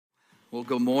Well,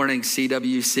 good morning,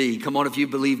 CWC. Come on, if you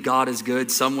believe God is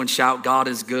good, someone shout, God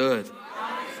is good.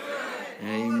 God is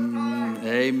good.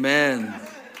 Amen.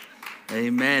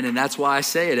 Amen. And that's why I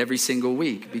say it every single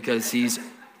week, because he's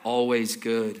always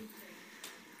good.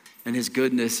 And his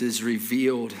goodness is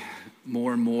revealed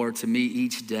more and more to me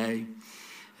each day.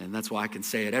 And that's why I can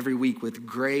say it every week with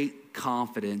great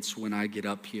confidence when I get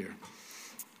up here.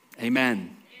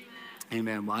 Amen.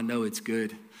 Amen. Well, I know it's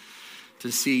good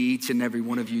to see each and every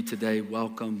one of you today.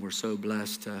 Welcome. We're so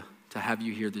blessed to have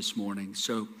you here this morning.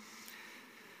 So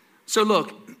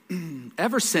look,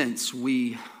 ever since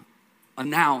we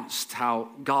announced how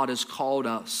God has called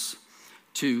us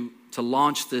to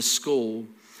launch this school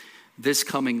this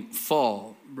coming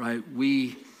fall, right?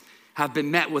 We have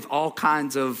been met with all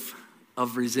kinds of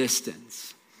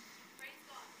resistance.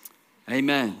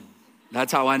 Amen.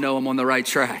 That's how I know I'm on the right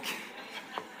track.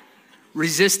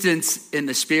 Resistance in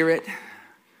the spirit,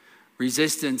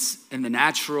 resistance in the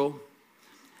natural.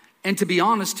 And to be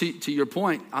honest, to your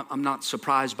point, I'm not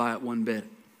surprised by it one bit.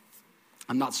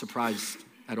 I'm not surprised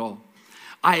at all.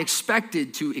 I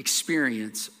expected to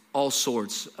experience all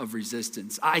sorts of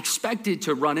resistance. I expected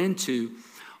to run into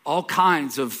all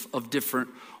kinds of different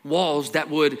walls that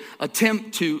would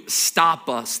attempt to stop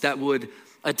us, that would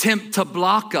attempt to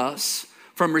block us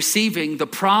from receiving the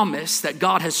promise that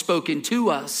God has spoken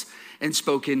to us and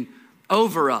spoken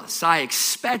over us. I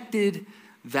expected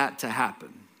that to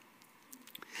happen.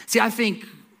 See, I think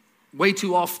way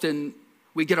too often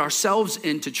we get ourselves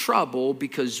into trouble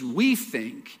because we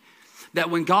think that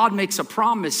when God makes a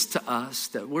promise to us,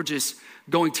 that we're just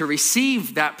going to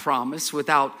receive that promise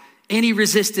without any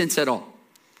resistance at all.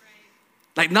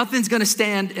 Like nothing's going to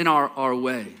stand in our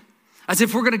way. As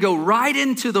if we're going to go right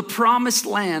into the promised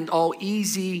land all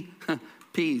easy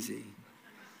peasy.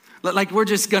 Like we're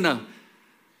just going to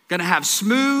have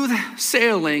smooth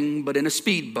sailing, but in a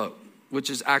speedboat, which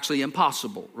is actually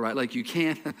impossible, right? Like you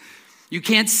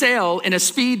can't sail in a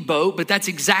speedboat, but that's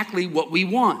exactly what we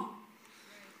want.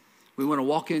 We want to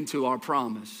walk into our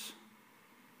promise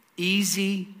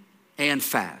easy and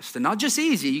fast. And not just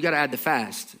easy, you got to add the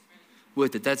fast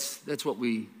with it. That's what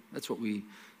we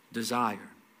desire.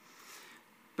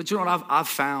 But you know what I've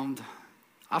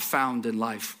found in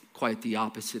life quite the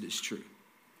opposite is true.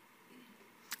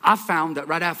 I found that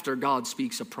right after God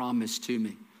speaks a promise to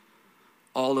me,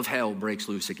 all of hell breaks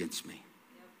loose against me.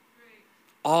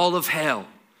 All of hell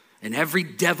and every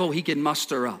devil he can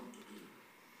muster up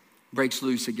breaks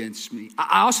loose against me.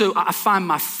 I find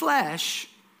my flesh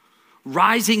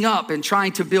rising up and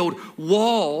trying to build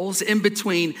walls in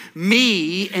between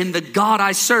me and the God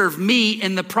I serve, me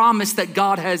and the promise that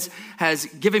God has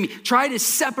given me. Try to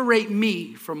separate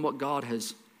me from what God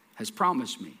has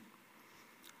promised me.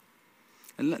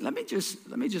 And let me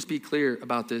just be clear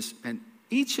about this. And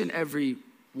each and every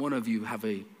one of you have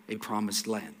a promised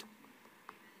land.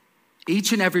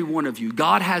 Each and every one of you.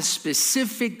 God has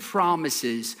specific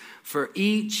promises for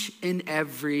each and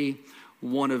every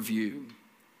one of you.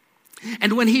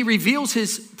 And when he reveals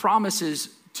his promises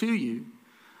to you,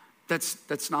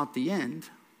 that's not the end.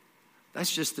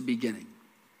 That's just the beginning.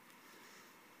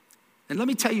 And let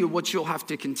me tell you what you'll have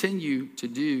to continue to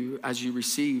do as you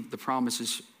receive the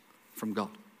promises from God.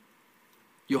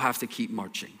 You'll have to keep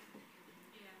marching.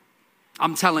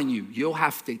 I'm telling you, you'll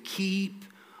have to keep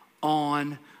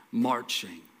on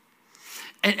marching.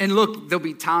 And look, there'll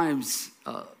be times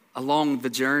along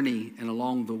the journey and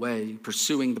along the way,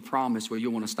 pursuing the promise where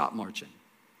you'll want to stop marching.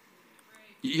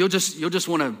 You'll just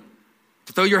want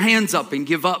to throw your hands up and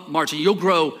give up marching. You'll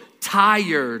grow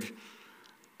tired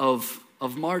of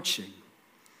marching.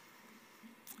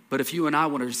 But if you and I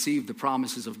want to receive the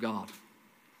promises of God,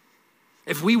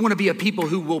 if we want to be a people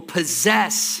who will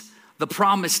possess the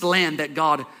promised land that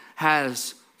God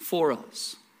has for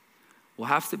us, we'll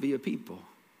have to be a people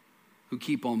who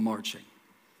keep on marching.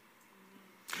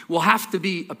 We'll have to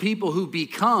be a people who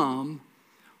become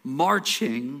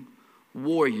marching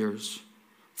warriors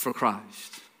for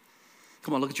Christ.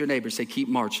 Come on, look at your neighbor. Say, keep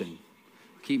marching.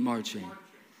 Keep marching.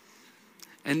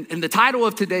 And the title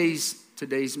of today's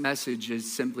message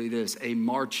is simply this: a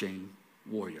marching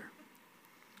warrior.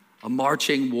 A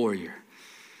marching warrior.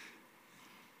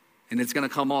 And it's going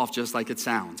to come off just like it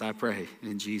sounds, I pray,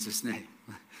 in Jesus' name.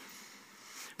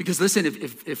 Because listen,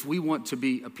 if we want to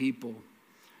be a people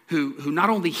who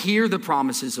not only hear the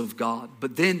promises of God,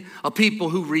 but then a people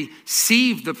who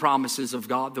receive the promises of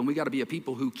God, then we got to be a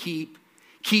people who keep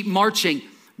marching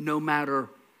no matter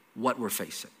what we're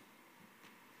facing.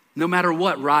 No matter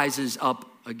what rises up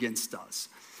against us.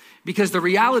 Because the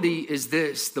reality is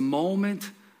this: the moment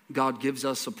God gives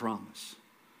us a promise,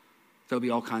 there'll be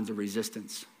all kinds of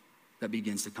resistance that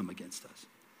begins to come against us.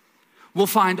 We'll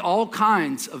find all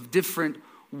kinds of different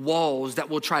walls that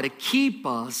will try to keep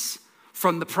us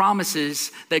from the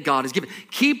promises that God has given.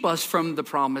 Keep us from the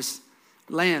promised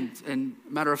land. And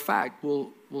matter of fact,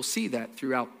 we'll see that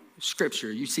throughout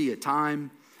Scripture. You see it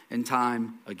time and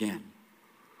time again.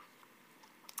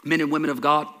 Men and women of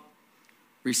God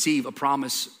receive a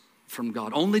promise from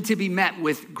God, only to be met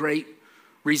with great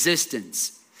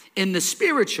resistance in the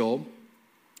spiritual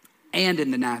and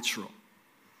in the natural.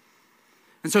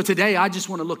 And so today I just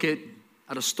want to look at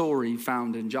a story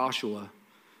found in Joshua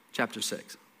chapter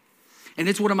 6. And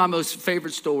it's one of my most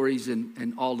favorite stories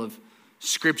in all of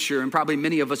Scripture. And probably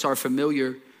many of us are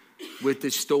familiar with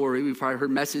this story. We've probably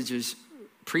heard messages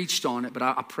preached on it, but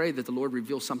I pray that the Lord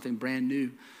reveals something brand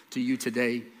new to you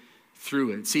today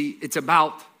through it. See, it's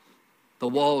about the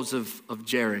walls of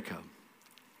Jericho.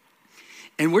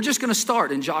 And we're just going to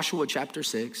start in Joshua chapter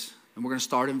 6, and we're going to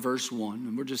start in verse 1.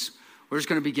 And we're just going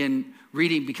to begin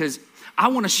reading because I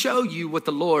want to show you what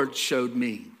the Lord showed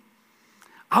me.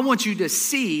 I want you to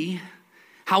see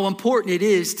how important it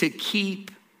is to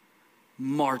keep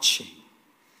marching,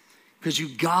 because you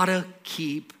gotta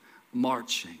keep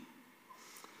marching.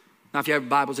 Now, if you have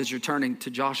Bibles as you're turning to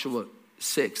Joshua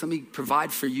 6, let me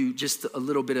provide for you just a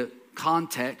little bit of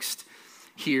context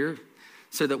here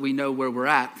so that we know where we're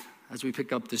at as we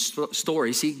pick up this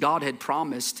story. See, God had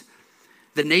promised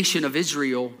the nation of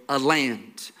Israel a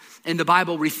land. And the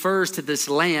Bible refers to this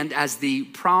land as the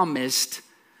promised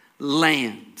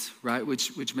land, right?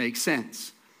 Which makes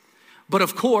sense. But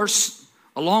of course,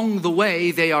 along the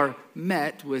way, they are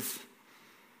met with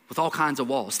all kinds of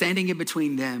walls, standing in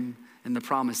between them and the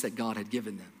promise that God had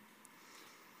given them.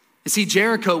 You see,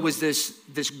 Jericho was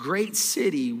this great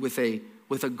city with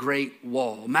a great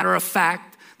wall. Matter of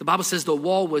fact, the Bible says the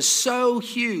wall was so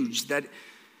huge that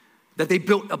they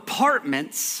built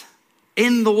apartments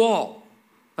in the wall.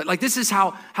 Like this is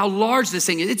how large this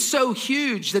thing is. It's so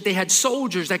huge that they had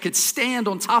soldiers that could stand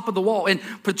on top of the wall and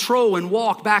patrol and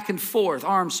walk back and forth,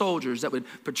 armed soldiers that would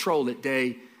patrol it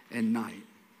day and night.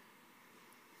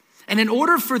 And in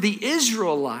order for the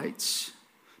Israelites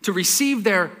to receive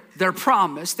their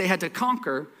promise, they had to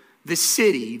conquer the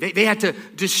city. They had to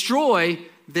destroy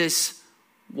this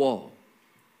wall.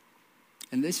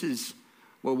 And this is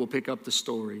where we'll pick up the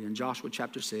story in Joshua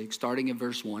chapter 6, starting in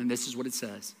verse 1. This is what it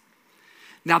says.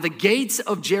 Now the gates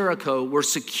of Jericho were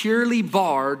securely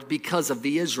barred because of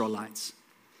the Israelites.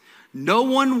 No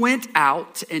one went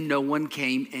out and no one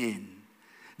came in.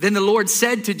 Then the Lord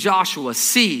said to Joshua,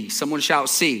 "See," someone shout,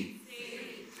 "See.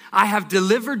 I have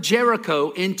delivered Jericho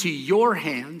into your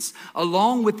hands,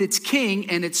 along with its king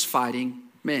and its fighting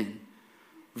men."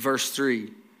 Verse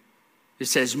 3, it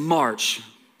says, "March."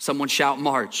 Someone shout,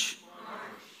 "March."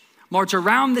 March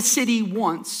around the city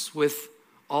once with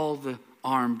all the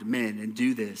armed men, and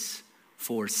do this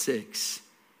for 6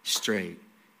 straight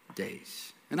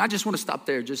days. And I just want to stop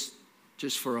there just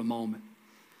for a moment,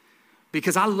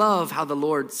 because I love how the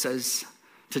Lord says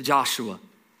to Joshua,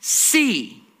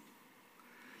 "See,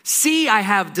 I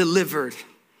have delivered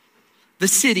the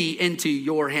city into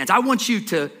your hands." I want you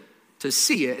to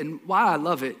see it. And why I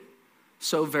love it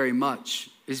so very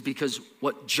much is because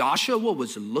what Joshua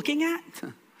was looking at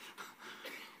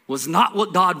was not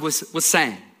what God was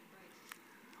saying.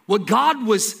 What God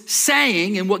was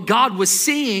saying and what God was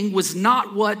seeing was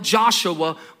not what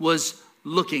Joshua was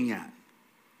looking at.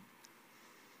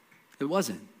 It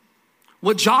wasn't.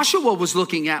 What Joshua was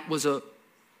looking at was a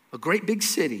great big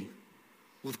city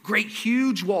with great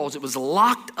huge walls. It was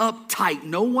locked up tight.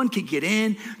 No one could get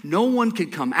in. No one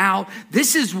could come out.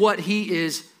 This is what he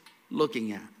is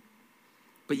looking at.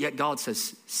 But yet God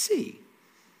says, "See."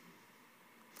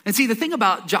 And see, the thing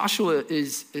about Joshua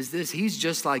is this. He's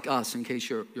just like us, in case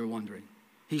you're wondering.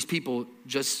 He's people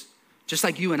just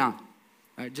like you and I,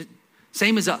 right?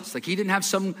 Same as us. Like he didn't have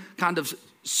some kind of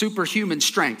superhuman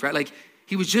strength, right? Like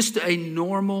he was just a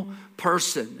normal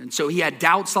person. And so he had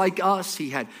doubts like us.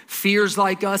 He had fears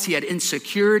like us. He had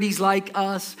insecurities like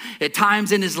us. At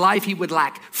times in his life, he would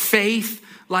lack faith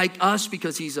like us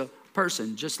because he's a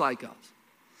person just like us.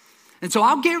 And so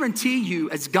I'll guarantee you,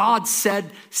 as God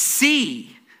said,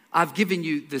 "See, I've given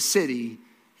you the city,"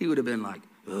 he would have been like,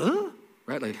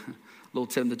 right? Like little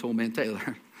Tim the Tool Man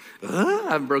Taylor. I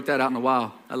haven't broke that out in a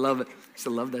while. I love it. I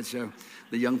still love that show.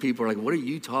 The young people are like, "What are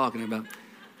you talking about?"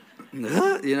 You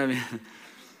know what I mean?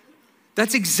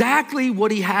 That's exactly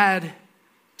what he had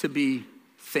to be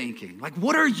thinking. Like,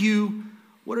 what are you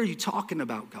talking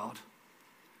about, God?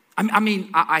 I mean,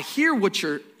 I hear what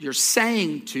you're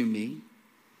saying to me,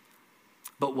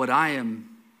 but what I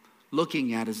am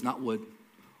looking at is not what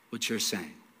you're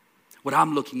saying. What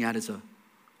I'm looking at is a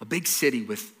big city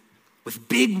with with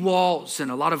big walls and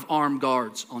a lot of armed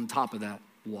guards on top of that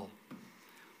wall.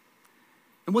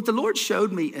 And what the Lord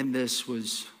showed me in this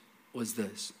was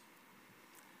this.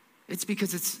 It's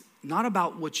because it's not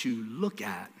about what you look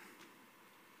at.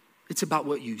 It's about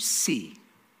what you see.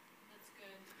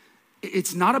 That's good.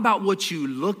 It's not about what you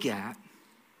look at.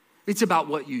 It's about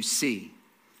what you see.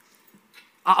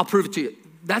 I'll prove it to you.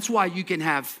 That's why you can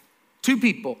have two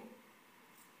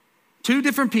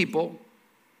different people,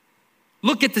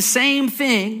 look at the same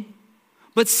thing,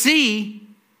 but see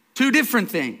two different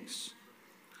things.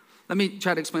 Let me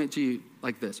try to explain it to you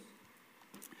like this.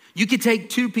 You could take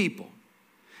two people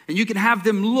and you can have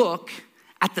them look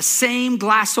at the same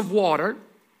glass of water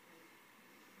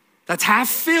that's half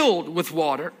filled with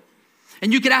water.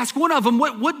 And you could ask one of them,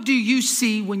 what do you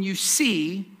see when you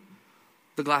see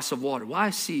the glass of water? Well,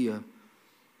 I see a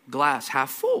glass half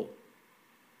full.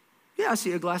 Yeah, I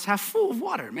see a glass half full of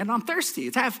water. Man, I'm thirsty.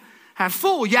 It's half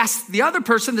full. You ask the other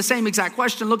person the same exact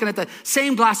question, looking at the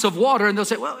same glass of water, and they'll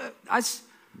say, well, I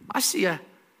see a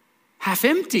half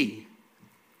empty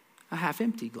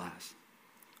glass.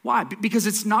 Why? Because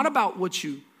it's not about what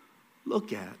you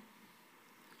look at,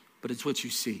 but it's what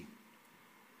you see.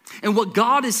 And what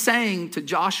God is saying to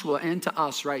Joshua and to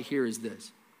us right here is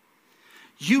this.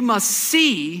 You must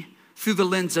see through the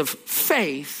lens of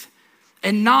faith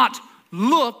and not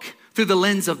look through the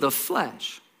lens of the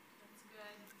flesh.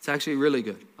 It's actually really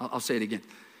good. I'll say it again.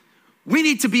 We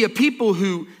need to be a people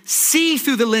who see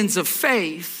through the lens of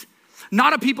faith,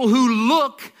 not a people who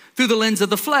look through the lens of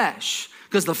the flesh,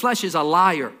 because the flesh is a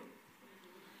liar.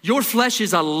 Your flesh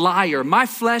is a liar. My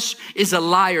flesh is a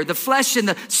liar. The flesh and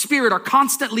the spirit are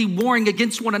constantly warring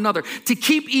against one another to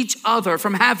keep each other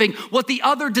from having what the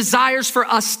other desires for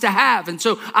us to have. And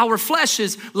so our flesh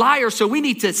is liar. So we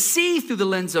need to see through the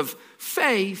lens of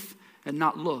faith and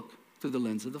not look through the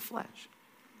lens of the flesh.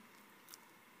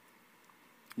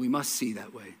 We must see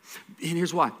that way. And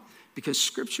here's why. Because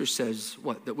Scripture says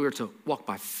what? That we're to walk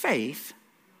by faith,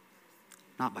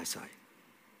 not by sight.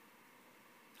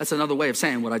 That's another way of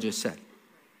saying what I just said.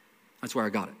 That's where I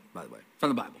got it, by the way, from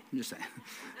the Bible. I'm just saying.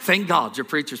 Thank God your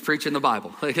preacher's preaching the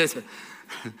Bible.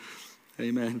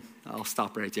 Amen. I'll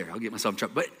stop right there. I'll get myself in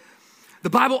trouble. But the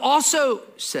Bible also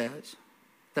says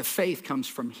that faith comes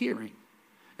from hearing,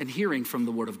 and hearing from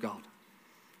the Word of God.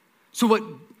 So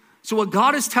what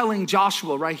God is telling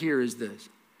Joshua right here is this.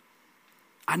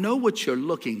 I know what you're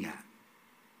looking at,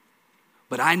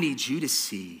 but I need you to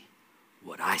see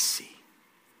what I see.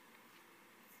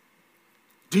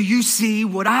 Do you see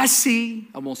what I see?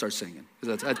 I won't start singing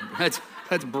because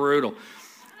that's brutal.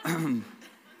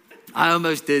 I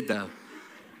almost did though.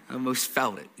 I almost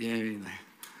felt it. Yeah,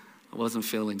 I wasn't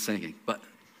feeling singing, but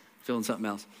feeling something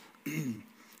else.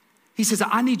 He says,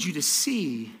 I need you to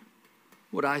see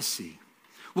what I see.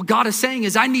 What God is saying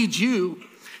is, I need you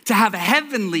to have a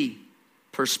heavenly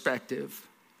perspective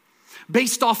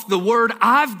based off the word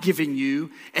I've given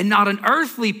you and not an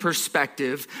earthly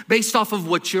perspective based off of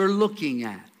what you're looking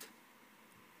at.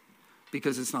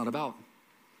 Because it's not about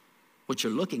what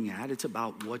you're looking at, it's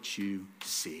about what you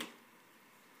see.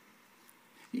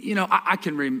 You know, I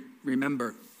can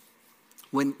remember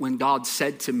when God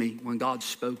said to me, when God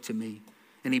spoke to me,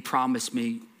 and he promised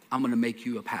me, I'm going to make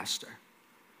you a pastor.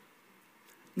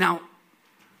 Now,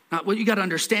 what you got to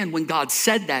understand, when God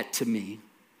said that to me,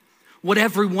 what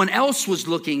everyone else was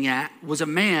looking at was a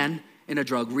man in a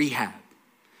drug rehab.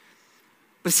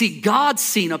 But see, God's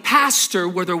seen a pastor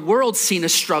where the world's seen a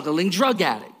struggling drug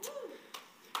addict.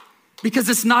 Because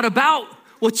it's not about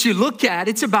what you look at,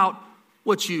 it's about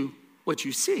what you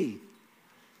see.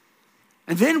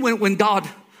 And then when God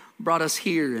brought us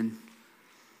here and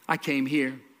I came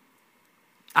here,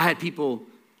 I had people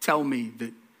tell me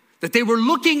that they were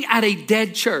looking at a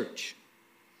dead church.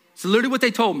 So literally what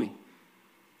they told me.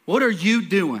 What are you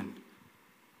doing?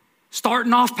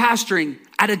 Starting off pastoring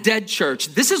at a dead church.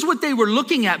 This is what they were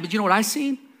looking at. But you know what I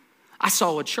seen? I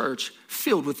saw a church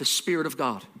filled with the Spirit of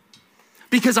God.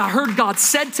 Because I heard God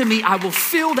said to me, I will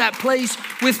fill that place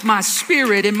with my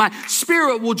Spirit, and my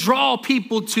Spirit will draw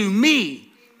people to me. Amen.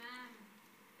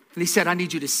 And he said, I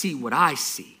need you to see what I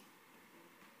see.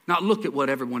 Not look at what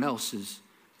everyone else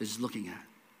is looking at.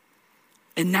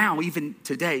 And now, even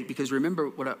today, because remember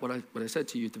what I said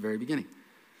to you at the very beginning.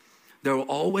 There will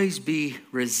always be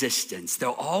resistance.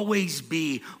 There'll always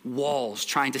be walls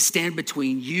trying to stand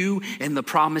between you and the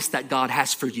promise that God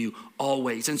has for you,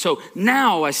 always. And so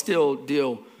now I still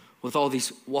deal with all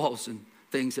these walls and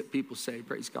things that people say,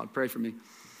 praise God, pray for me.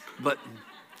 But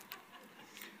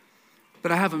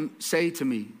I have them say to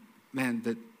me, man,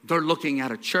 that they're looking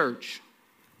at a church,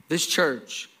 this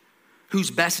church, whose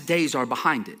best days are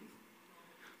behind it.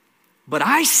 but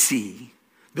I see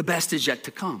the best is yet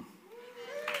to come.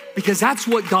 Because that's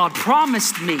what God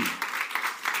promised me.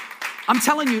 I'm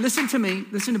telling you, listen to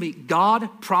me.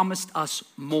 God promised us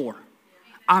more.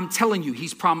 I'm telling you,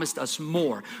 he's promised us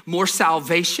more. More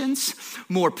salvations,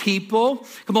 more people,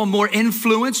 come on, more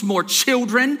influence, more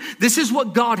children. This is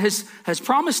what God has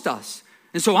promised us.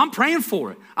 And so I'm praying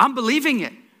for it. I'm believing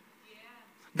it.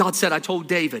 God said, I told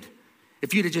David,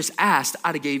 if you'd have just asked,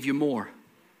 I'd have gave you more.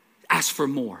 Ask for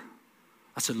more.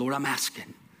 I said, Lord, I'm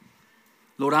asking.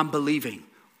 Lord, I'm believing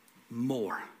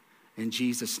more in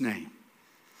Jesus' name.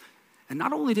 And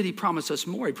not only did he promise us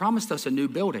more, he promised us a new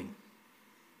building.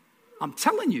 I'm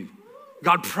telling you,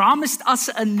 God promised us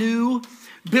a new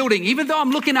building. Even though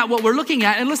I'm looking at what we're looking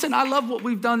at, and listen, I love what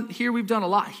we've done here. We've done a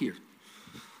lot here,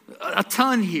 a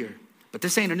ton here, but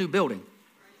this ain't a new building.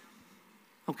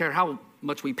 I don't care how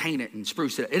much we paint it and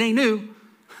spruce it. It ain't new.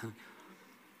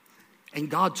 And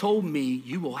God told me,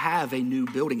 you will have a new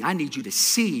building. I need you to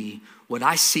see what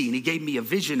I see. And he gave me a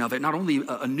vision of it, not only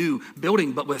a new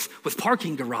building, but with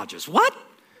parking garages. What?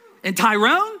 In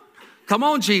Tyrone? Come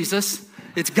on, Jesus.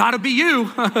 It's got to be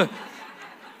you.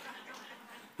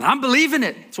 I'm believing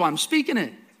it. That's why I'm speaking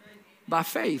it by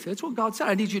faith. That's what God said.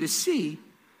 I need you to see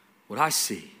what I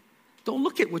see. Don't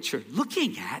look at what you're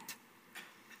looking at.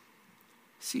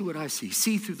 See what I see.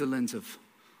 See through the lens of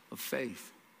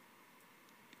faith.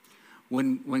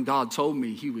 When God told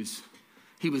me he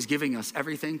was giving us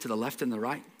everything to the left and the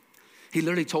right, he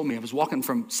literally told me, I was walking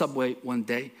from Subway one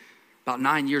day about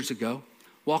 9 years ago.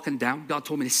 Walking down, God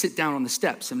told me to sit down on the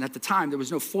steps. And at the time, there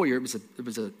was no foyer. It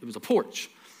was a porch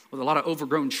with a lot of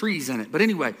overgrown trees in it. But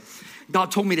anyway,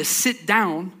 God told me to sit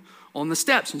down on the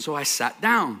steps. And so I sat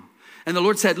down. And the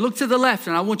Lord said, look to the left,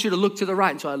 and I want you to look to the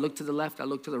right. And so I looked to the left, I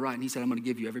looked to the right. And he said, I'm going to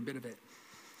give you every bit of it.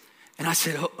 And I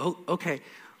said, oh okay.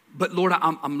 But Lord,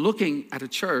 I'm looking at a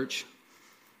church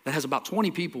that has about 20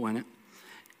 people in it.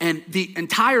 And the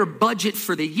entire budget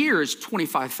for the year is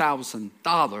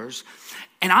 $25,000.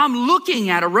 And I'm looking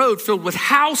at a road filled with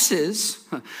houses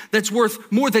that's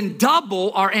worth more than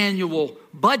double our annual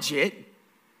budget.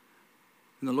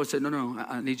 And the Lord said, no,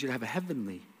 I need you to have a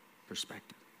heavenly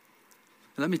perspective.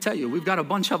 And let me tell you, we've got a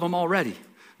bunch of them already.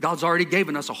 God's already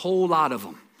given us a whole lot of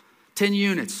them. 10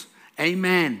 units.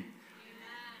 Amen.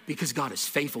 Because God is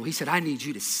faithful. He said, I need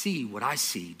you to see what I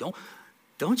see.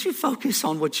 Don't you focus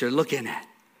on what you're looking at.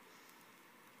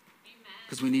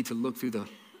 Because we need to look through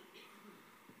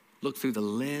the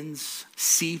lens,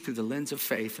 see through the lens of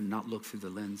faith and not look through the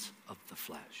lens of the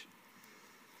flesh.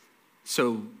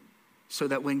 So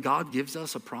that when God gives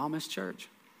us a promise, church,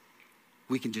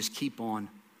 we can just keep on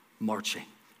marching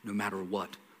no matter what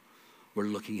we're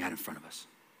looking at in front of us.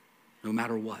 No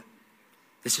matter what.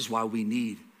 This is why we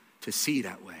need to see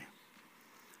that way.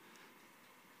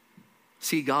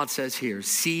 See, God says here,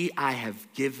 see, I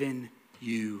have given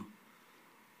you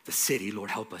the city.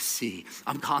 Lord, help us see.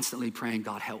 I'm constantly praying,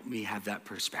 God, help me have that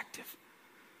perspective.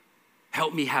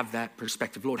 Help me have that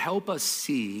perspective. Lord, help us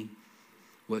see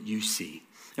what you see.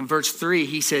 In verse 3,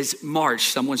 he says, march.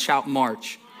 Someone shout,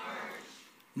 march.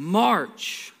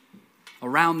 March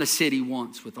around the city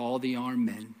once with all the armed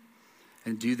men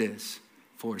and do this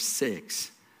for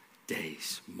 6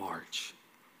 days. March.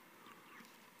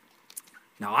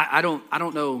 Now, I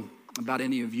don't know about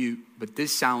any of you, but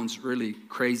this sounds really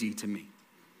crazy to me.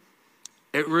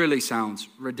 It really sounds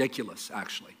ridiculous,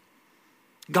 actually.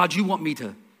 God, you want me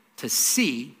to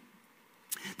see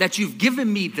that you've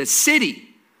given me the city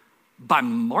by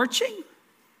marching?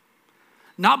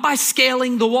 Not by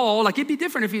scaling the wall. Like, it'd be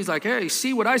different if he's like, hey,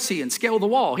 see what I see and scale the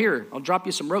wall. Here, I'll drop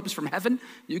you some ropes from heaven.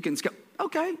 You can scale.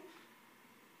 Okay.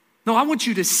 No, I want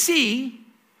you to see,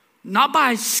 not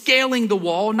by scaling the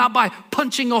wall, not by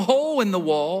punching a hole in the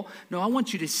wall. No, I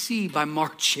want you to see by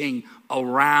marching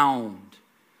around.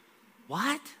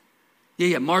 What?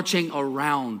 Yeah, marching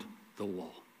around the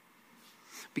wall.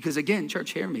 Because again,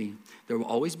 church, hear me. There will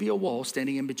always be a wall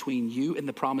standing in between you and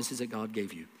the promises that God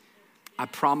gave you. I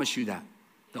promise you that.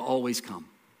 They'll always come.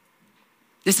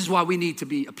 This is why we need to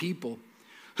be a people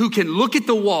who can look at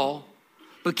the wall,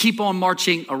 but keep on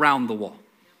marching around the wall.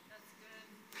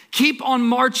 Keep on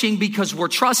marching because we're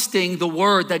trusting the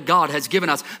word that God has given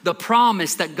us, the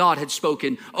promise that God had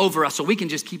spoken over us. So we can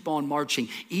just keep on marching,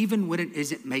 even when it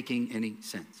isn't making any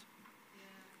sense.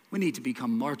 We need to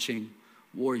become marching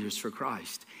warriors for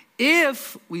Christ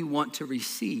if we want to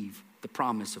receive the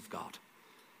promise of God.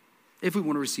 If we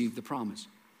want to receive the promise.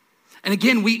 And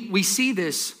again, we see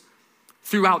this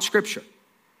throughout Scripture.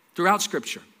 Throughout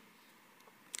Scripture.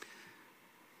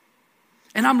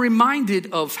 And I'm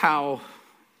reminded of how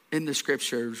in the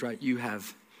Scriptures, right, you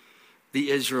have the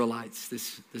Israelites,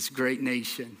 this great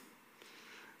nation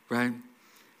right?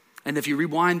 And if you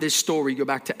rewind this story, go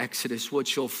back to Exodus,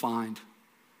 what you'll find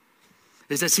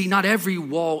is that, see, not every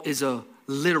wall is a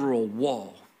literal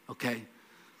wall, okay?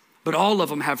 But all of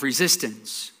them have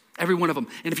resistance, every one of them.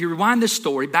 And if you rewind this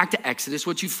story back to Exodus,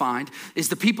 what you find is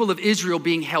the people of Israel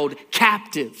being held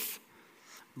captive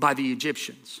by the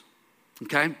Egyptians,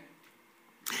 okay?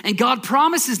 And God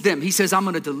promises them, he says, I'm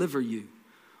going to deliver you.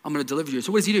 I'm going to deliver you.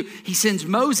 So what does he do? He sends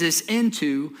Moses in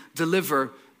to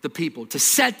deliver the people, to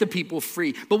set the people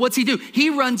free. But what's he do?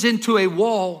 He runs into a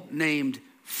wall named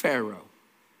Pharaoh.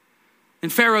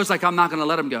 And Pharaoh's like, I'm not going to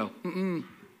let him go.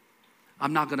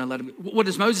 I'm not going to let him go. What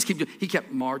does Moses keep doing? He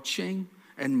kept marching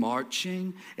and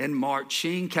marching and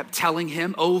marching, kept telling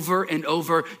him over and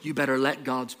over, you better let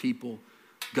God's people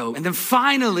go. And then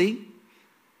finally,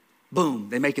 boom,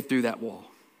 they make it through that wall.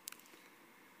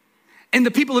 And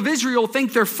the people of Israel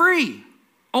think they're free,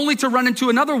 only to run into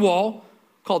another wall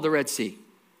called the Red Sea.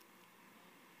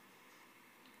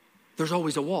 There's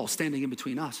always a wall standing in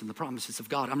between us and the promises of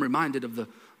God. I'm reminded of the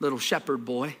little shepherd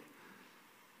boy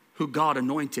who God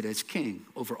anointed as king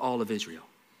over all of Israel.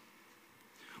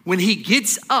 When he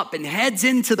gets up and heads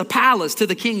into the palace, to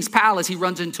the king's palace, he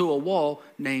runs into a wall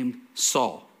named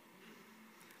Saul.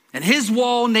 And his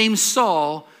wall named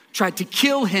Saul tried to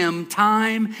kill him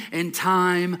time and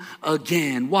time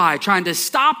again. Why? Trying to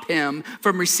stop him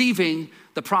from receiving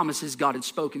the promises God had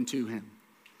spoken to him.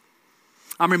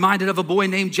 I'm reminded of a boy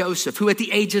named Joseph, who at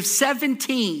the age of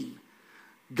 17,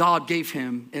 God gave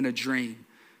him in a dream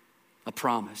a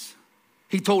promise.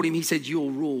 He told him, he said, you'll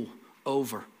rule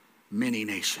over many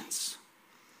nations.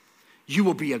 You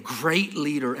will be a great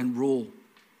leader and rule.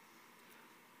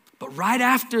 But right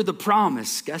after the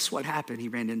promise, guess what happened? He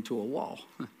ran into a wall.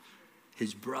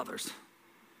 His brothers.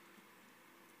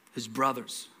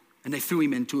 And they threw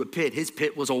him into a pit. His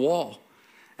pit was a wall.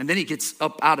 And then he gets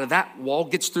up out of that wall,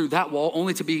 gets through that wall,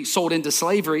 only to be sold into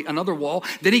slavery, another wall.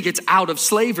 Then he gets out of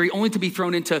slavery, only to be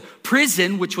thrown into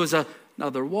prison, which was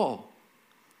another wall.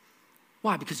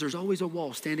 Why? Because there's always a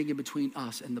wall standing in between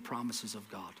us and the promises of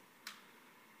God.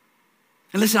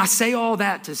 And listen, I say all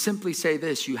that to simply say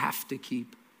this: you have to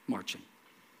keep marching.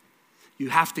 You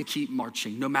have to keep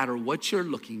marching. No matter what you're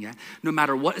looking at, no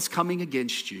matter what is coming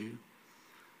against you,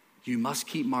 you must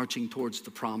keep marching towards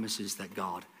the promises that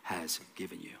God has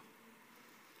given you.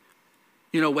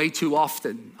 You know, way too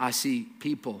often I see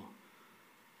people,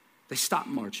 they stop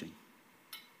marching.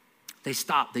 They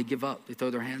stop, they give up, they throw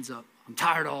their hands up. I'm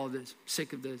tired of all of this,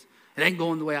 sick of this. It ain't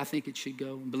going the way I think it should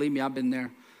go. And believe me, I've been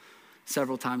there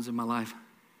several times in my life.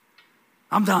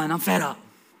 I'm done, I'm fed up.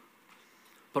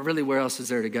 But really, where else is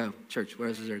there to go? Church, where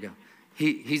else is there to go?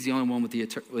 He's the only one with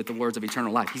the words of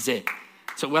eternal life. He's it.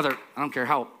 So whether, I don't care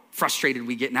how frustrated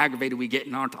we get and aggravated we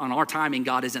get on our timing,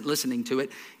 God isn't listening to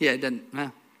it. Yeah, it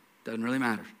doesn't really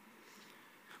matter.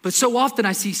 But so often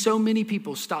I see so many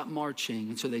people stop marching,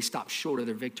 and so they stop short of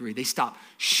their victory. They stop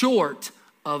short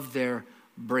of their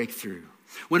breakthrough.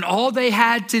 When all they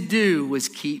had to do was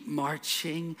keep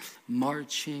marching,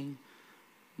 marching,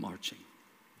 marching.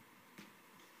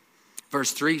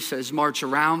 Verse 3 says, march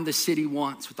around the city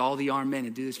once with all the armed men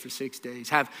and do this for 6 days.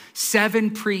 Have 7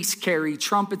 priests carry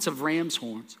trumpets of ram's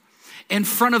horns in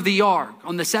front of the ark.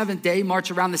 On the 7th day, march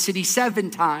around the city 7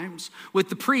 times with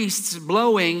the priests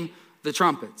blowing the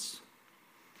trumpets.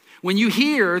 When you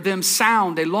hear them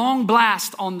sound a long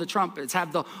blast on the trumpets,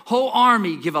 have the whole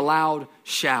army give a loud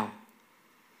shout.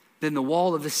 Then the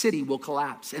wall of the city will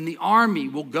collapse and the army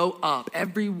will go up,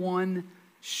 everyone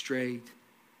straight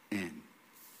in.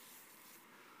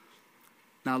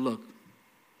 Now look,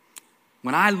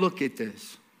 when I look at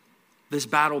this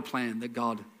battle plan that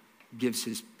God gives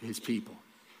his people,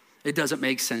 it doesn't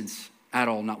make sense at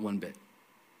all, not one bit.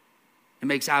 It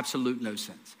makes absolute no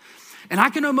sense. And I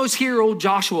can almost hear old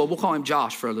Joshua, we'll call him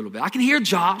Josh for a little bit. I can hear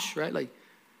Josh, right? Like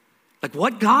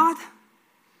what, God?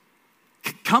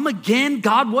 Come again?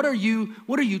 God, what are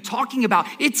you talking about?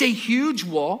 It's a huge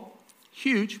wall,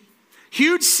 huge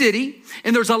city,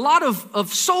 and there's a lot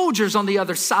of soldiers on the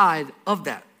other side of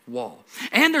that wall.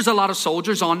 And there's a lot of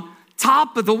soldiers on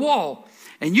top of the wall.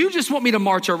 And you just want me to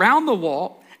march around the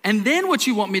wall, and then what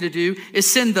you want me to do is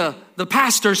send the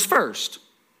pastors first.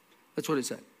 That's what it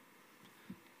said.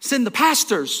 Send the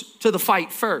pastors to the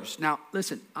fight first. Now,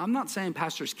 listen, I'm not saying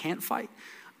pastors can't fight.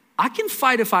 I can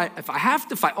fight if I have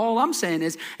to fight. All I'm saying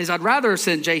is I'd rather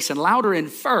send Jason Louder in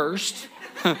first.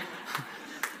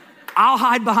 I'll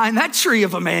hide behind that tree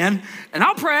of a man and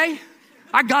I'll pray.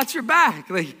 I got your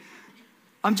back.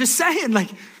 I'm just saying,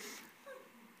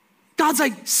 God's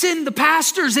like, send the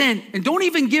pastors in and don't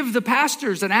even give the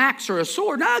pastors an axe or a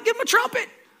sword. No, give them a trumpet.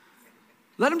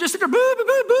 Let them just sit there, boop,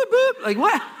 boop, boop, boop. Like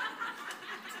what?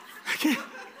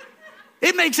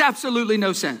 It makes absolutely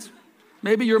no sense.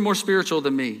 Maybe you're more spiritual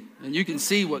than me and you can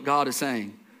see what God is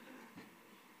saying.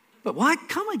 But what?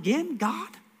 Come again, God?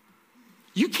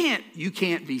 You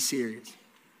can't be serious.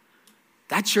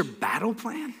 That's your battle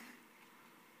plan?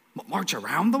 March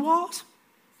around the walls?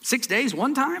 6 days,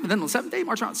 one time, and then on the seventh day,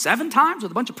 march around 7 times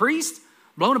with a bunch of priests,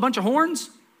 blowing a bunch of horns?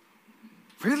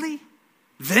 Really?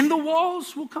 Then the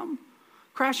walls will come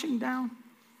crashing down?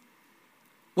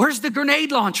 Where's the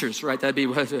grenade launchers? Right, that'd be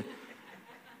what.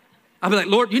 I'd be like,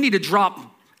 Lord, you need to drop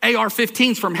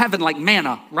AR-15s from heaven like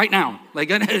manna right now.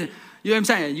 Like, you know what I'm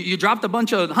saying? You dropped a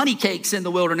bunch of honey cakes in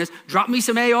the wilderness. Drop me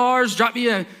some ARs, drop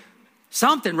me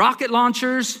something, rocket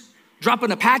launchers, drop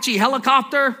an Apache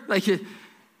helicopter. Like,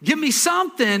 give me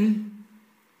something,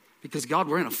 because God,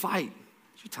 we're in a fight.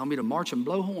 You tell me to march and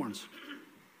blow horns.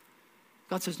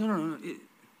 God says, no.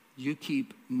 You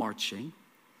keep marching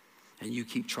and you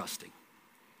keep trusting.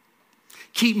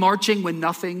 Keep marching when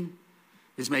nothing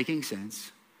is making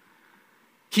sense.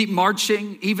 Keep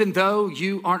marching even though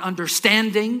you aren't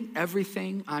understanding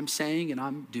everything I'm saying and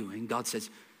I'm doing. God says,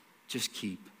 just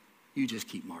keep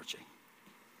marching.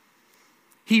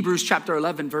 Hebrews chapter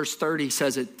 11, verse 30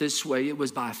 says it this way. It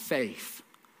was by faith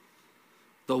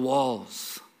the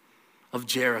walls of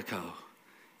Jericho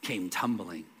came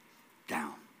tumbling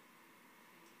down.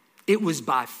 It was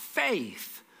by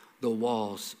faith the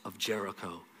walls of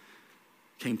Jericho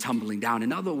came tumbling down.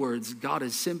 In other words, God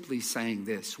is simply saying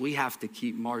this: we have to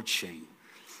keep marching,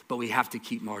 but we have to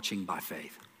keep marching by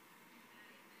faith.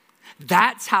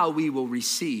 That's how we will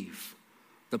receive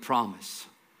the promise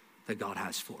that God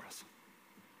has for us.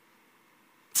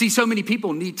 See, so many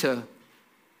people need to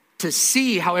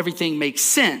see how everything makes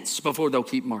sense before they'll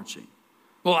keep marching.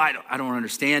 Well, I don't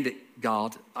understand it,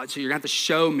 God. So you're gonna have to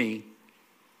show me.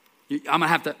 I'm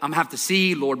gonna have to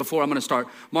see, Lord, before I'm gonna start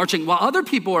marching. While other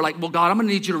people are like, well, God, I'm gonna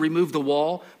need you to remove the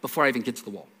wall before I even get to the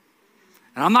wall.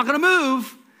 And I'm not gonna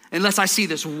move unless I see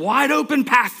this wide open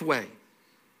pathway.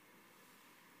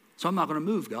 So I'm not gonna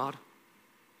move, God,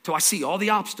 till I see all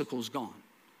the obstacles gone.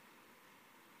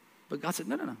 But God said,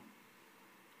 no.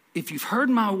 If you've heard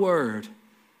my word,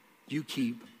 you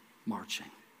keep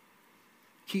marching.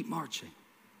 Keep marching.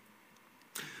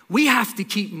 We have to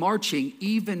keep marching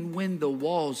even when the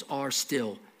walls are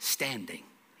still standing.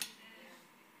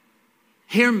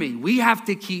 Hear me. We have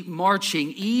to keep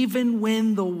marching even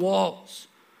when the walls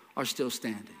are still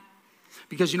standing.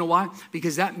 Because you know why?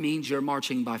 Because that means you're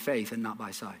marching by faith and not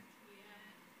by sight.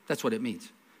 That's what it means.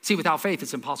 See, without faith,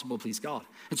 it's impossible to please God.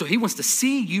 And so he wants to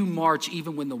see you march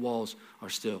even when the walls are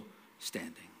still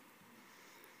standing.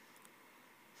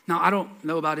 Now, I don't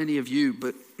know about any of you,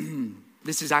 but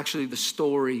this is actually the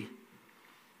story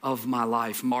of my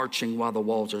life, marching while the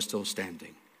walls are still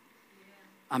standing.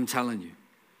 I'm telling you,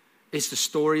 it's the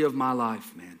story of my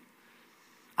life, man.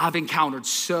 I've encountered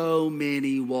so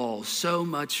many walls, so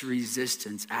much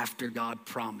resistance after God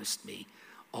promised me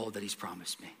all that he's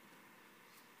promised me.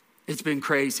 It's been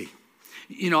crazy.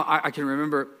 You know, I can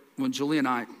remember when Julie and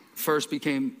I first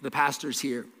became the pastors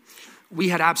here, we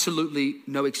had absolutely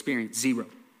no experience, zero.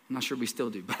 I'm not sure we still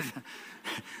do, but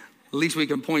at least we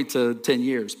can point to 10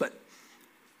 years. But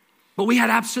we had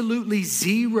absolutely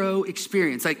zero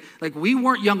experience. Like we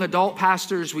weren't young adult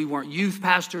pastors, we weren't youth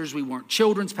pastors, we weren't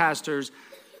children's pastors.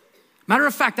 Matter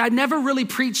of fact, I never really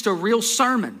preached a real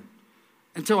sermon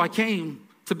until I came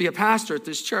to be a pastor at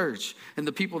this church. And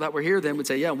the people that were here then would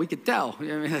say, yeah, we could tell.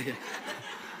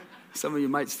 Some of you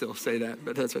might still say that,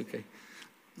 but that's okay.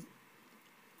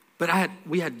 But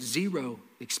we had zero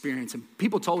experience. And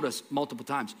people told us multiple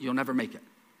times, you'll never make it.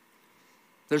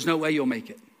 There's no way you'll make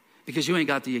it because you ain't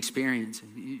got the experience.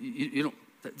 You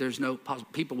don't. There's no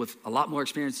people with a lot more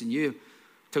experience than you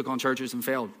took on churches and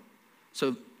failed.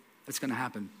 So it's going to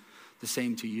happen the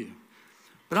same to you.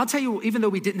 But I'll tell you, even though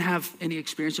we didn't have any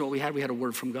experience in what we had a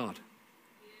word from God.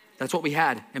 That's what we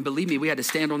had. And believe me, we had to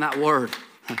stand on that word.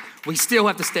 We still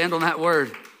have to stand on that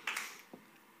word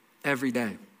every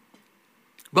day.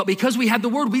 But because we had the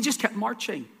word, we just kept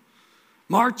marching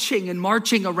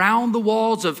around the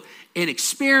walls of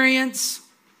inexperience,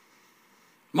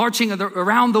 marching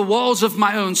around the walls of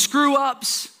my own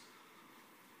screw-ups.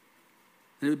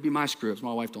 And it would be my screw-ups.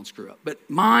 My wife don't screw up. But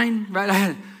mine,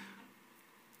 right?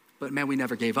 But man, we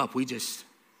never gave up. We just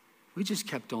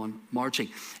kept on marching.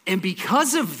 And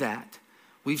because of that,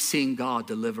 we've seen God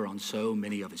deliver on so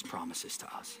many of his promises to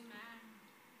us. Amen.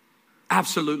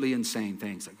 Absolutely insane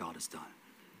things that God has done.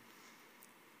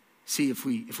 See, if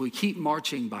we keep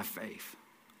marching by faith,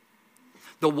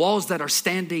 the walls that are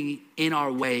standing in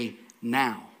our way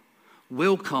now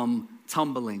will come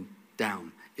tumbling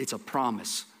down. It's a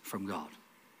promise from God.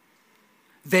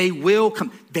 They will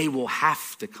come. They will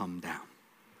have to come down.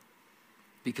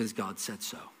 because God said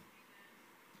so.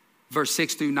 Verse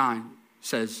 6 through 9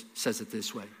 says it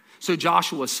this way. So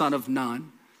Joshua, son of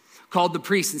Nun, called the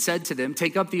priests and said to them,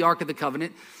 take up the ark of the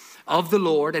covenant of the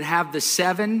Lord and have the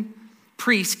 7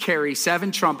 priests carry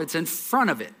 7 trumpets in front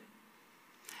of it.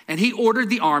 And he ordered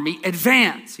the army,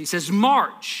 advance. He says,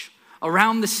 march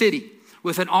around the city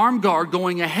with an armed guard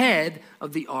going ahead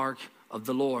of the ark of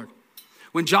the Lord.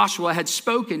 When Joshua had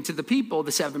spoken to the people,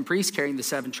 the 7 priests carrying the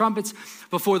 7 trumpets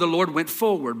before the Lord went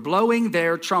forward, blowing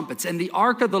their trumpets, and the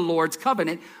ark of the Lord's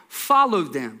covenant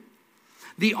followed them.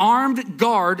 The armed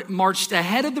guard marched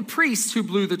ahead of the priests who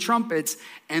blew the trumpets,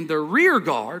 and the rear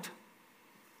guard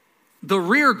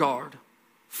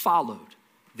followed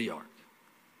the ark.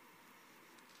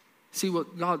 See,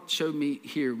 what God showed me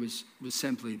here was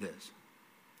simply this.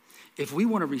 If we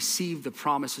want to receive the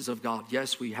promises of God,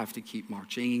 yes, we have to keep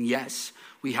marching. And yes,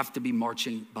 we have to be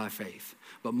marching by faith.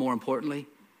 But more importantly,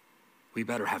 we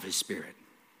better have his Spirit.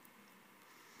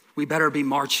 We better be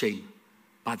marching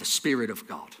by the Spirit of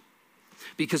God.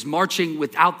 Because marching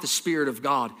without the Spirit of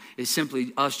God is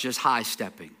simply us just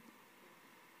high-stepping.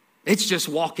 It's just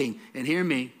walking. And hear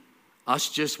me, us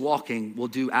just walking will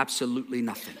do absolutely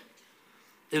nothing.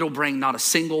 It'll bring not a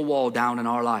single wall down in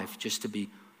our life just to be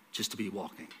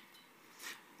walking.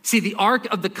 See, the Ark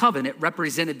of the Covenant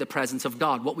represented the presence of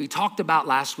God. What we talked about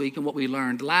last week and what we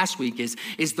learned last week is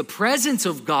the presence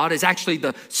of God is actually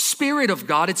the Spirit of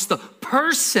God. It's the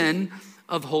person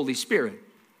of Holy Spirit.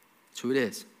 That's who it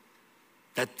is.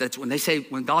 That's when they say,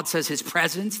 when God says his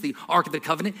presence, the Ark of the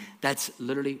Covenant, that's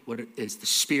literally what it is, the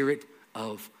Spirit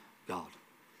of God.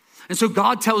 And so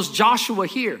God tells Joshua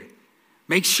here,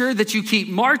 make sure that you keep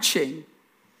marching,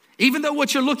 even though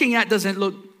what you're looking at doesn't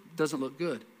look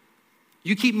good.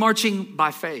 You keep marching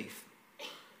by faith,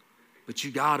 but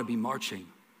you got to be marching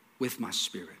with my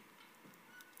Spirit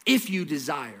if you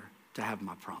desire to have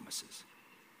my promises.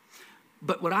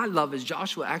 But what I love is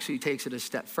Joshua actually takes it a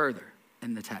step further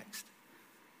in the text.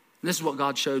 And this is what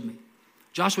God showed me.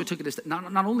 Joshua took it a step.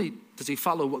 Not only does he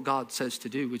follow what God says to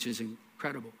do, which is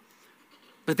incredible,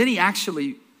 but then he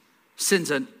actually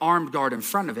sends an armed guard in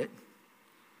front of it,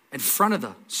 in front of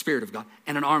the Spirit of God,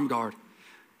 and an armed guard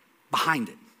behind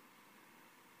it.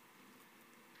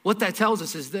 What that tells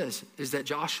us is this, is that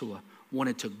Joshua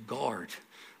wanted to guard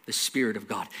the Spirit of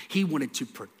God. He wanted to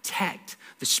protect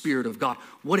the Spirit of God.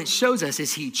 What it shows us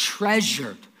is he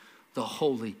treasured the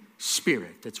Holy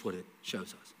Spirit. That's what it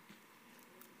shows us.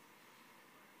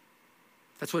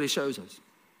 That's what it shows us.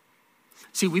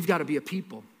 See, we've got to be a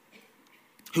people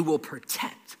who will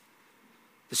protect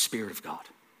the Spirit of God,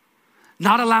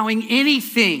 not allowing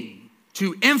anything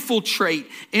to infiltrate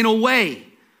in a way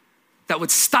that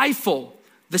would stifle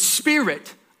the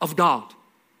Spirit of God.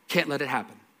 Can't let it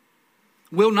happen.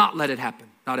 Will not let it happen.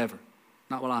 Not ever.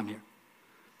 Not while I'm here.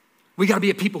 We got to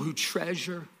be a people who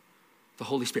treasure the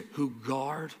Holy Spirit, who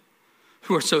guard,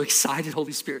 who are so excited.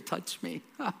 Holy Spirit, touch me.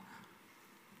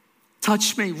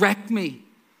 Touch me, wreck me.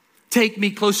 Take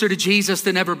me closer to Jesus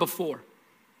than ever before.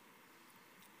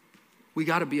 We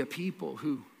got to be a people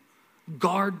who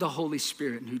guard the Holy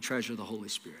Spirit and who treasure the Holy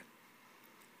Spirit.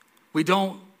 We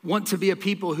don't want to be a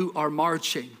people who are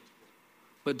marching,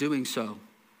 but doing so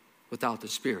without the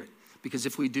Spirit. Because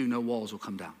if we do, no walls will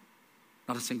come down.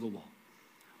 Not a single wall.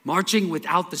 Marching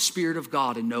without the Spirit of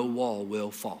God and no wall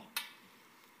will fall.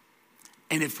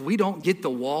 And if we don't get the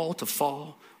wall to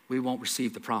fall, we won't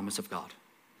receive the promise of God.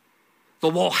 The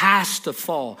wall has to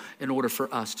fall in order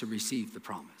for us to receive the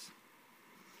promise.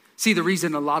 See, the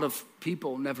reason a lot of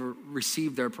people never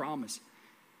receive their promise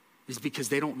is because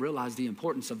they don't realize the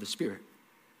importance of the Spirit.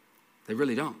 They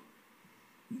really don't.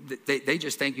 They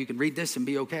just think you can read this and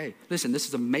be okay. Listen, this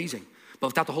is amazing. But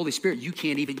without the Holy Spirit, you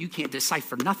can't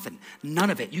decipher nothing. None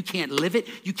of it. You can't live it.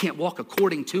 You can't walk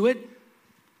according to it.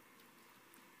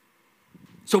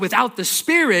 So without the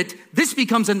Spirit, this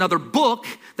becomes another book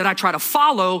that I try to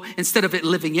follow instead of it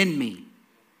living in me.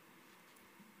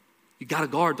 You got to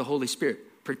guard the Holy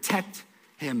Spirit. Protect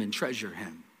him and treasure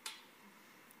him.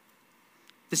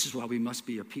 This is why we must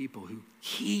be a people who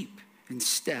keep in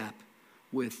step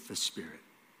with the Spirit.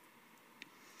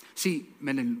 See,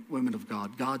 men and women of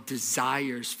God, God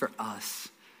desires for us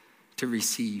to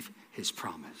receive his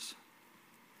promise.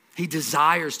 He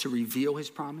desires to reveal his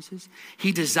promises.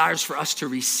 He desires for us to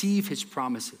receive his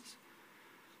promises.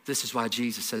 This is why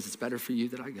Jesus says it's better for you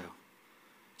that I go,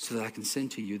 so that I can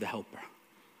send to you the helper,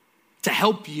 to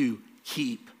help you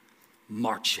keep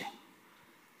marching,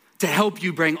 to help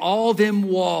you bring all them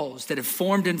walls that have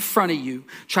formed in front of you,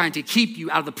 trying to keep you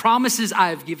out of the promises I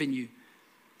have given you.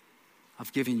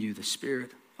 I've given you the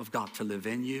Spirit of God to live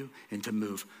in you and to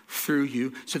move through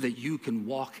you so that you can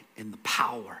walk in the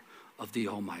power of the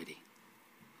Almighty.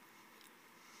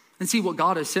 And see, what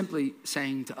God is simply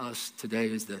saying to us today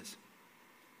is this.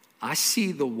 I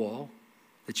see the wall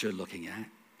that you're looking at.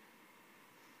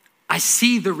 I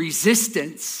see the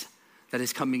resistance that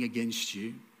is coming against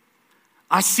you.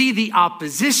 I see the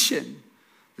opposition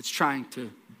that's trying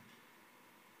to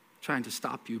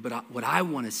stop you. But what I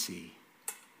want to see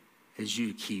is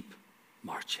you keep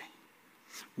marching.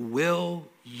 Will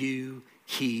you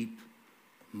keep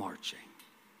marching?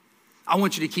 I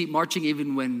want you to keep marching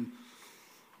even when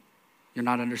you're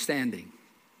not understanding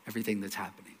everything that's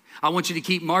happening. I want you to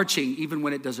keep marching even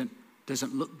when it doesn't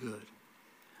look good.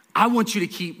 I want you to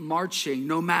keep marching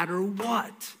no matter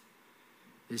what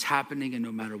is happening and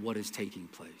no matter what is taking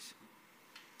place.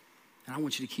 And I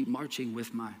want you to keep marching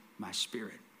with my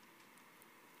spirit.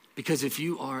 Because if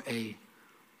you are a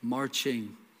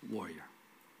marching warrior,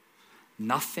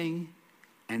 nothing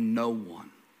and no one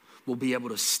will be able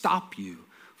to stop you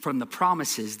from the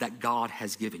promises that God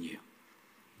has given you.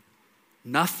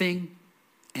 Nothing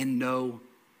and no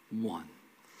one.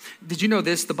 Did you know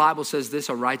this? The Bible says this,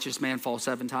 a righteous man falls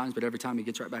 7 times, but every time he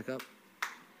gets right back up.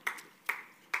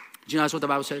 Do you know that's what the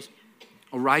Bible says?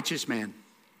 A righteous man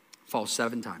falls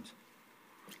 7 times.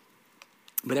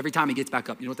 But every time he gets back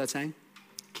up, you know what that's saying?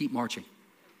 Keep marching.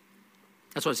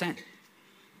 That's what it's saying.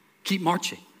 Keep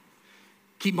marching.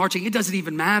 Keep marching. It doesn't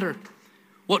even matter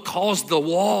what caused the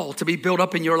wall to be built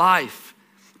up in your life.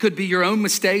 Could be your own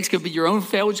mistakes, could be your own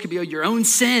failures, could be your own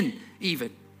sin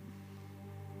even.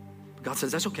 God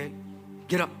says, that's okay.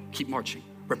 Get up, keep marching.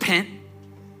 Repent,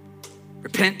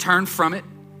 turn from it,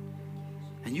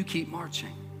 and you keep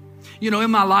marching. You know,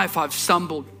 in my life, I've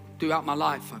stumbled throughout my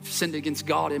life. I've sinned against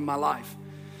God in my life.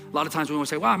 A lot of times we want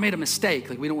to say, well, I made a mistake.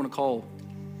 Like, we don't want to call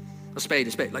a spade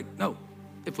a spade. Like, no,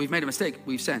 if we've made a mistake,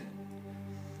 we've sinned.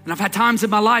 And I've had times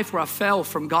in my life where I fell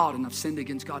from God and I've sinned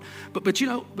against God. But you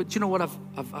know what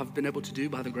I've been able to do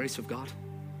by the grace of God?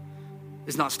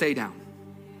 Is not stay down.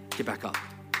 Get back up.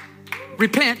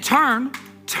 Repent, turn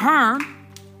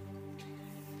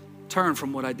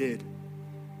from what I did.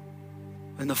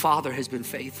 And the Father has been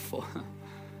faithful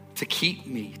to keep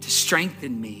me, to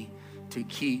strengthen me, to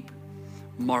keep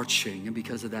marching. And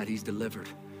because of that, he's delivered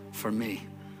for me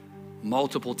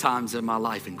multiple times in my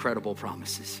life, incredible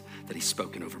promises that he's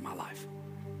spoken over my life.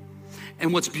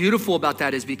 And what's beautiful about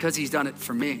that is because he's done it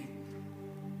for me,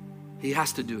 he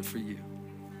has to do it for you.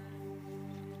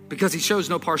 Because he shows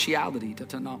no partiality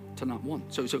to not one.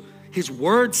 So his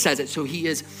word says it. So he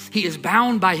is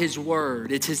bound by his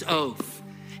word. It's his oath.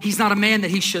 He's not a man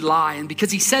that he should lie. And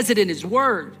because he says it in his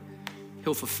word,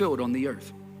 he'll fulfill it on the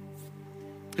earth.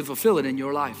 He'll fulfill it in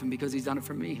your life. And because he's done it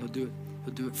for me, he'll do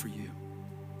it for you.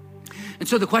 And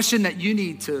so the question that you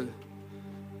need to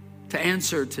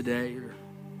answer today, or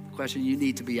the question you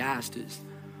need to be asked is,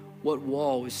 what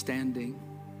wall is standing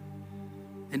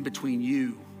in between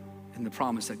you and the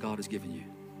promise that God has given you?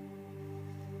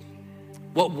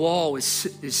 What wall is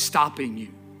stopping you?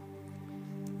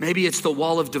 Maybe it's the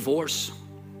wall of divorce.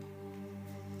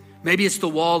 Maybe it's the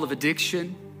wall of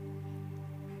addiction.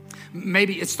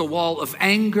 Maybe it's the wall of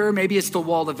anger. Maybe it's the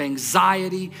wall of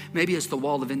anxiety. Maybe it's the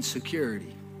wall of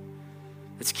insecurity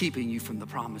that's keeping you from the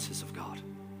promises of God.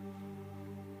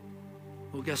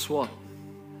 Well, guess what?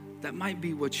 That might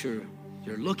be what you're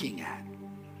looking at.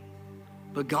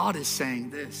 But God is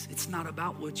saying this. It's not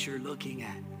about what you're looking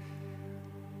at.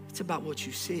 It's about what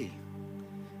you see.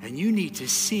 And you need to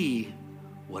see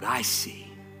what I see.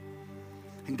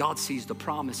 And God sees the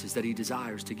promises that he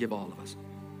desires to give all of us.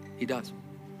 He does.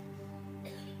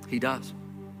 He does.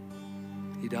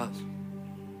 He does.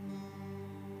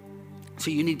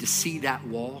 So you need to see that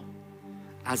wall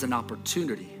as an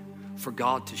opportunity for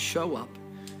God to show up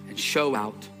and show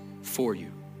out for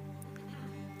you.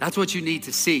 That's what you need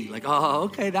to see. Like, oh,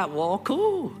 okay, that wall,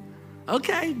 cool.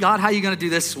 Okay, God, how are you going to do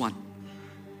this one?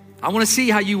 I want to see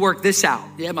how you work this out.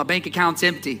 Yeah, my bank account's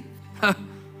empty.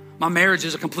 My marriage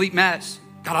is a complete mess.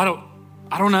 God,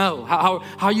 I don't know. How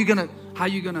are you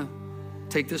gonna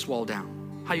take this wall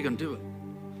down? How are you gonna do it?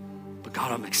 But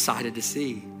God, I'm excited to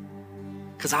see,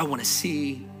 because I want to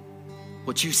see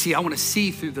what you see. I want to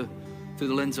see through the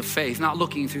lens of faith, not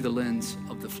looking through the lens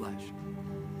of the flesh.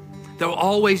 There will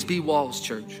always be walls,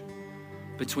 church,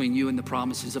 between you and the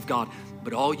promises of God.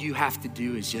 But all you have to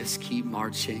do is just keep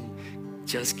marching,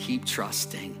 just keep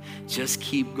trusting, just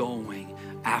keep going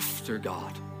after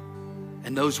God.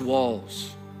 And those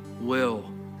walls will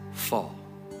fall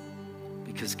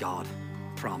because God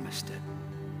promised it.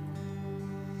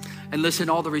 And listen,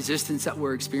 all the resistance that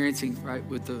we're experiencing, right,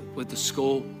 with the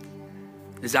school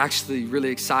is actually really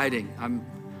exciting. I'm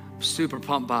super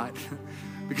pumped by it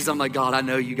because I'm like, God, I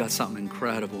know you got something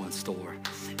incredible in store.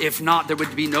 If not, there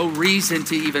would be no reason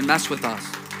to even mess with us.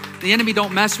 The enemy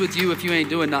don't mess with you if you ain't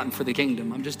doing nothing for the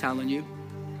kingdom. I'm just telling you.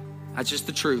 That's just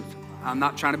the truth. I'm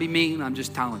not trying to be mean. I'm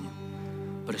just telling you.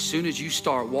 But as soon as you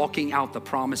start walking out the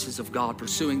promises of God,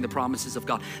 pursuing the promises of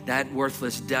God, that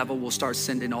worthless devil will start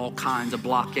sending all kinds of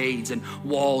blockades and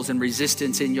walls and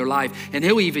resistance in your life. And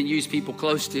he'll even use people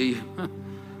close to you. I'm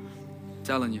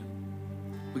telling you,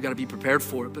 we got to be prepared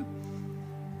for it.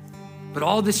 But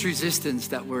all this resistance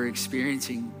that we're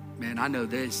experiencing, man, I know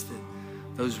this, that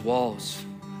those walls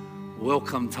will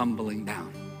come tumbling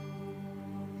down.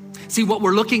 See, what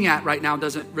we're looking at right now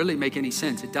doesn't really make any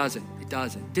sense. It doesn't.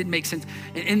 It didn't make sense.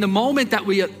 In the moment that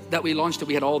we launched it,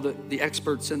 we had all the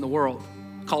experts in the world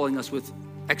calling us with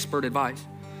expert advice.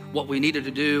 What we needed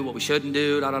to do, what we shouldn't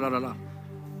do, And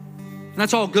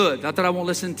that's all good. Not that I won't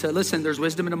listen. There's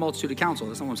wisdom in a multitude of counsel.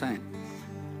 That's not what I'm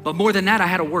saying. But more than that, I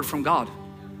had a word from God.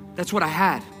 That's what I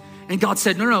had. And God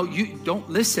said, no, you don't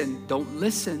listen. Don't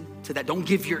listen to that. Don't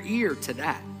give your ear to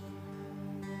that.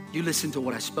 You listen to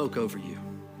what I spoke over you.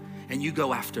 And you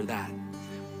go after that.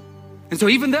 And so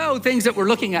even though things that we're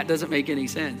looking at doesn't make any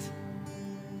sense,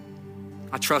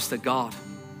 I trust that God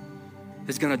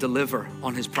is going to deliver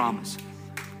on his promise.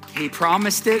 He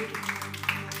promised it,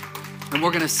 and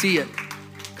we're going to see it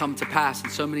come to pass,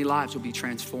 and so many lives will be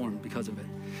transformed because of it.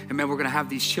 And man, we're going to have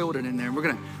these children in there, and we're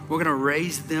going to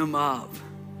raise them up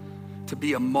to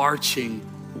be a marching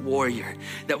warrior,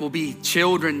 that will be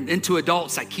children into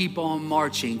adults that keep on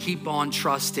marching, keep on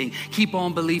trusting, keep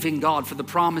on believing God for the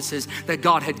promises that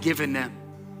God had given them.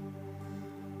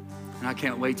 And I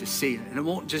can't wait to see it. And it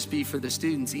won't just be for the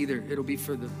students either. It'll be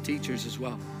for the teachers as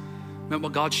well. Man,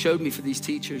 what God showed me for these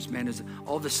teachers, man, is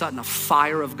all of a sudden a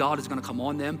fire of God is going to come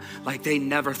on them like they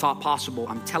never thought possible.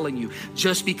 I'm telling you,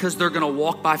 just because they're going to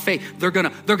walk by faith, they're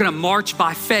going to march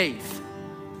by faith.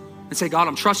 And say, God,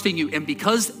 I'm trusting you. And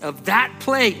because of that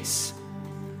place,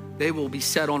 they will be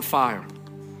set on fire.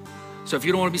 So if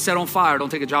you don't want to be set on fire, don't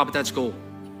take a job at that school.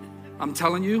 I'm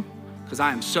telling you, because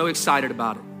I am so excited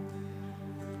about it.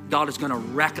 God is going to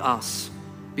wreck us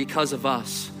because of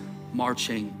us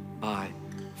marching by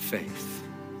faith.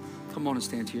 Come on and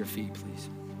stand to your feet, please.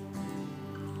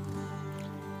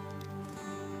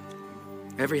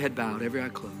 Every head bowed, every eye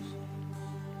closed.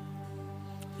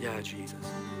 Yeah, Jesus.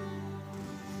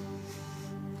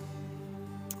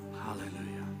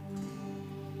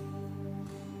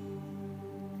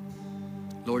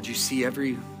 Lord, you see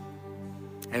every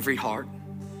heart.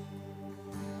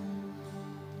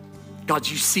 God,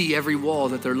 you see every wall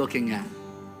that they're looking at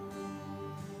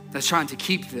that's trying to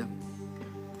keep them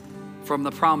from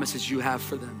the promises you have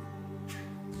for them.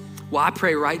 Well, I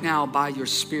pray right now by your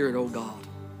Spirit, oh God,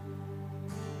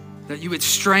 that you would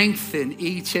strengthen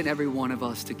each and every one of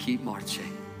us to keep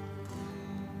marching.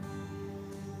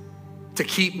 To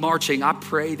keep marching, I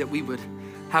pray that we would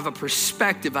have a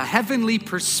perspective, a heavenly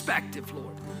perspective, Lord.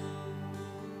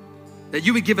 That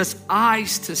you would give us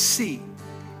eyes to see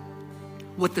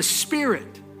what the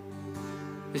Spirit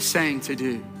is saying to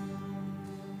do.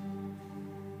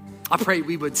 I pray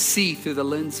we would see through the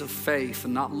lens of faith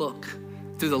and not look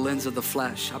through the lens of the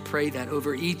flesh. I pray that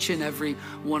over each and every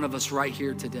one of us right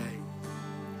here today.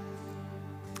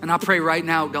 And I pray right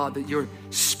now, God, that your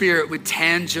Spirit would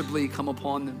tangibly come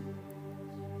upon them.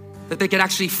 That they could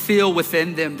actually feel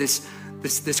within them this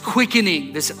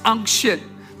quickening, this unction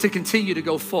to continue to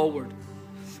go forward.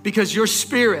 Because your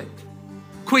Spirit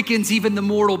quickens even the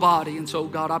mortal body. And so,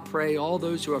 God, I pray all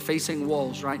those who are facing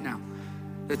walls right now,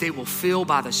 that they will feel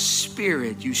by the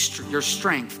Spirit your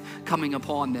strength coming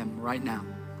upon them right now.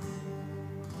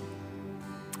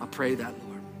 I pray that,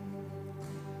 Lord.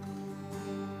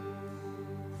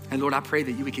 And Lord, I pray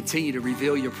that you would continue to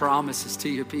reveal your promises to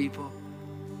your people.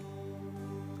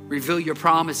 Reveal your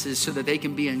promises so that they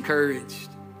can be encouraged.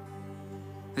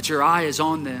 That your eye is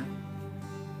on them.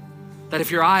 That if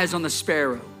your eye is on the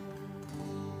sparrow,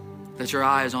 that your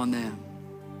eye is on them.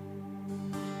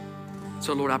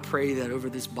 So Lord, I pray that over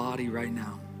this body right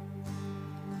now,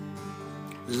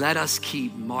 let us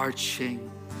keep marching,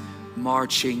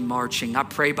 marching, marching. I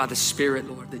pray by the Spirit,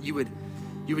 Lord, that you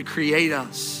would create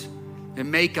us and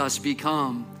make us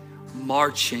become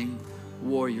marching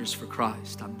warriors for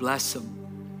Christ. I bless them.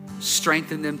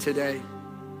 Strengthen them today.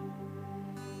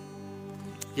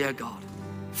 Yeah, God,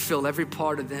 fill every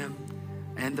part of them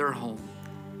and their home.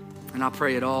 And I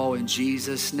pray it all in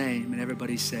Jesus' name. And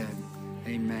everybody said,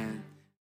 amen.